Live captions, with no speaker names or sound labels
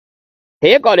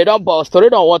Here got it on boss,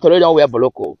 story don't want to don't wear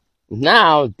boloko.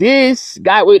 Now, this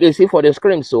guy we dey see for the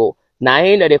screen, so now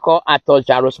him that they call actor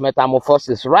Jairos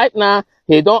metamorphosis. Right now,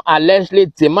 he don't allegedly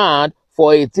demand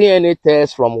for a DNA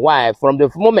test from wife from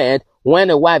the moment when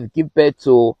the wife give birth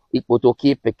to Oyinbo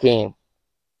Pikin.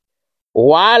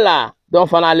 Wahala don't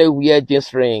finally wear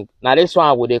this ring. Now this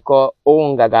one what they call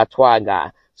Ongaga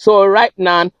Twaga. So right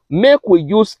now, make we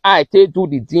use eye to do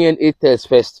the DNA test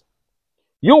first.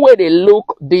 You where they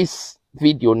look this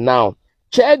video now.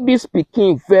 Check this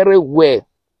Pikin very well.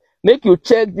 Make you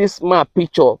check this man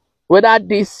picture whether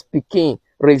this Pikin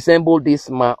resemble this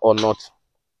man or not.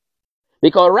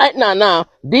 Because right now,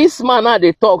 this man now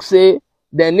they talk say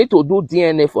they need to do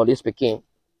DNA for this Pikin.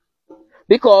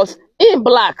 Because in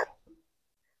black,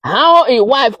 how a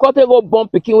wife got to go born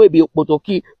Pikin will be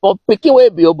Potoki, but Pikin will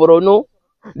be Oborono.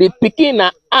 The Pikin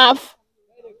na half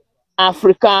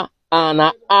Africa and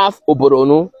na half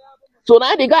Oborono. So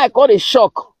now the guy called a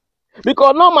shock.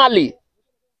 Because normally,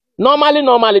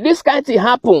 this kind of thing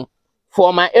happen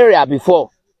for my area before.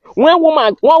 When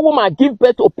one woman give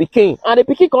birth to Pikin, and the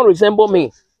Pikin can't resemble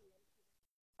me.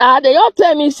 They all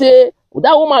tell me, say,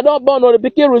 that woman don't born or the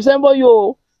Pikin resemble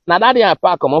you. Now that they are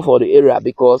pack come on for the area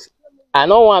because I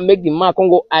don't want to make the man come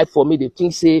go hide for me. They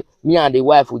think, say, me and the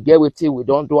wife will get with it, we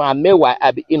don't do, and meanwhile,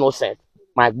 I be innocent.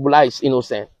 My blood is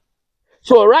innocent.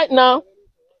 So right now,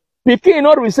 Pikin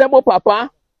not resemble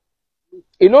Papa.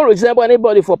 He don't resemble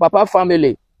anybody for Papa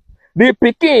family. The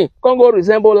Pikin can't go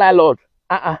resemble landlord.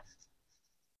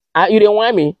 You don't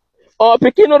want me? Or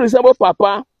Pikin don't resemble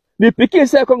Papa. The Pikin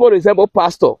say can't go resemble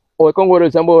pastor. Or he can't go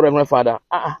resemble Reverend Father.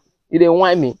 You don't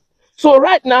want me? So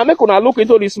right now, make una look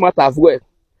into this matter as well.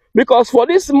 Because for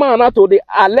this man now to the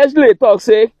allegedly talk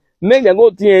say, make them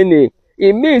go DNA.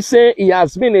 It means say he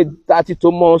has been a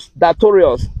 32 months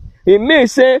notorious. It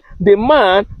means say the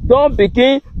man don't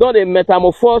a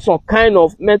metamorphose some kind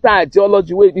of mental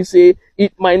ideology where they say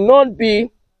it might not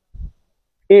be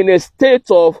in a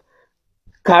state of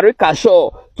caricature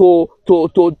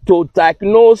to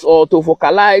diagnose or to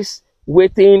vocalize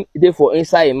waiting there for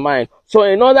inside a mind. So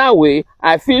in another way,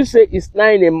 I feel say it's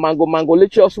not in a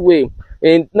mangolicious way.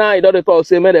 And now it doesn't talk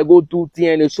say make they go do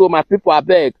DNA. So my people are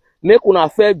beg, make una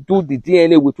first do the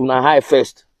DNA with una eye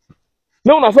first.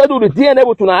 Make una first do the DNA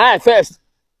with una eye first.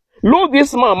 Look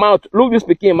this man mouth, look this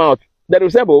Pikin mouth. They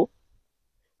resemble.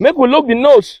 Make we look the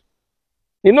nose.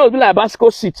 The nose be like a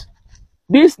bicycle seat.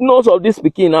 This nose of this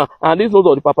Pikin now and this nose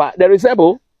of the Papa, they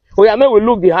resemble. Oh yeah, make we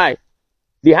look the eye.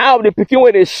 The eye of the Pikin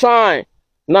where they shine.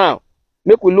 Now,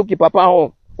 make we look the Papa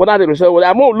home. What are the resemble?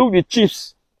 I'm going to look the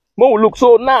chiefs. Make we look.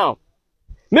 So now,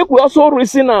 make we also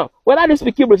reason now whether this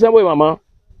Pikin resemble Mama.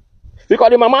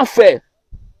 Because the Mama fair.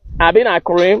 I been a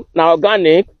cream, now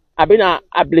organic. I been a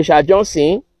Ablisha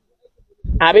Johnson.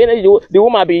 I been the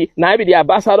woman be now be the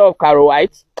ambassador of Caro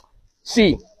White.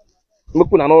 See,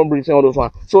 make we not reason all those one.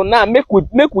 So now make we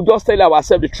just tell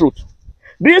ourselves the truth.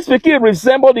 This Pikin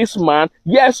resemble this man,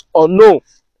 yes or no?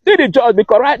 Did the judge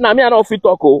because right now me I don't fit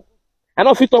talk. Oh, I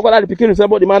don't fit talk whether the Pikin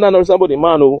resemble the man or not resemble the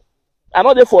man. Oh, I'm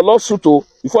not there for lawsuit. Oh,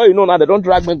 before you know now they don't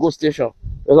drag me go station.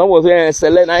 Someone was saying,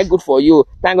 Cele, I ain't good for you.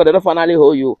 Thank God they don't finally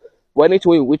hold you. But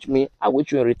anything you wish me, I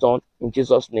wish you in return. In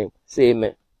Jesus' name, say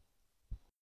amen.